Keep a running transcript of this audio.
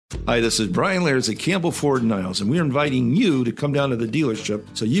Hi, this is Brian Lairs at Campbell Ford Niles, and we're inviting you to come down to the dealership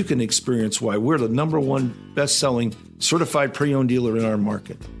so you can experience why we're the #1 best-selling certified pre-owned dealer in our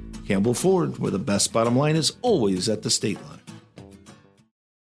market. Campbell Ford, where the best bottom line is always at the state line.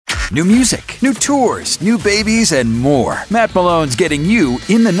 New music, new tours, new babies, and more. Matt Malone's getting you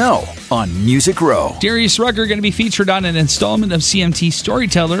in the know on Music Row. Darius Rucker going to be featured on an installment of CMT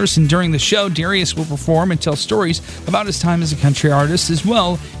Storytellers, and during the show, Darius will perform and tell stories about his time as a country artist, as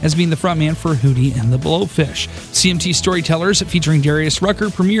well as being the frontman for Hootie and the Blowfish. CMT Storytellers, featuring Darius Rucker,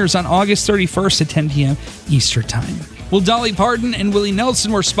 premieres on August 31st at 10 p.m. Eastern Time. Well, Dolly Parton and Willie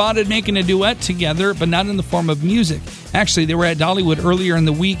Nelson were spotted making a duet together, but not in the form of music. Actually, they were at Dollywood earlier in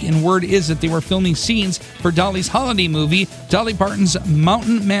the week, and word is that they were filming scenes for Dolly's holiday movie, Dolly Parton's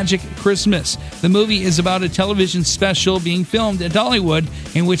Mountain Magic Christmas. The movie is about a television special being filmed at Dollywood,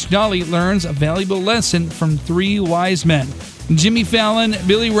 in which Dolly learns a valuable lesson from 3 wise men. Jimmy Fallon,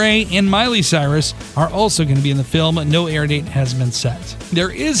 Billy Ray, and Miley Cyrus are also going to be in the film. No air date has been set. There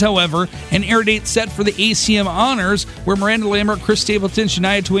is, however, an air date set for the ACM Honors, where Miranda Lambert, Chris Stapleton,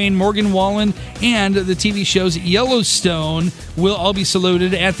 Shania Twain, Morgan Wallen, and the TV shows Yellowstone will all be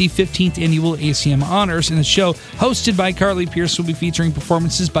saluted at the 15th Annual ACM Honors. And the show, hosted by Carly Pearce, will be featuring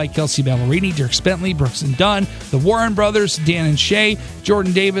performances by Kelsey Ballerini, Dirk Bentley, Brooks and Dunn, the Warren Brothers, Dan and Shay,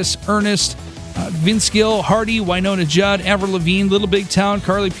 Jordan Davis, Ernest, Vince Gill, Hardy, Winona Judd, Avril Lavigne, Little Big Town,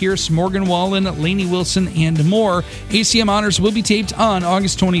 Carly Pearce, Morgan Wallen, Lainey Wilson, and more. ACM Honors will be taped on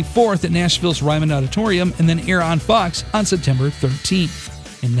August 24th at Nashville's Ryman Auditorium and then air on Fox on September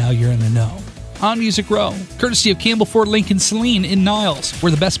 13th. And now you're in the know on Music Row, courtesy of Campbell Ford Lincoln Saline in Niles,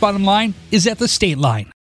 where the best bottom line is at the state line.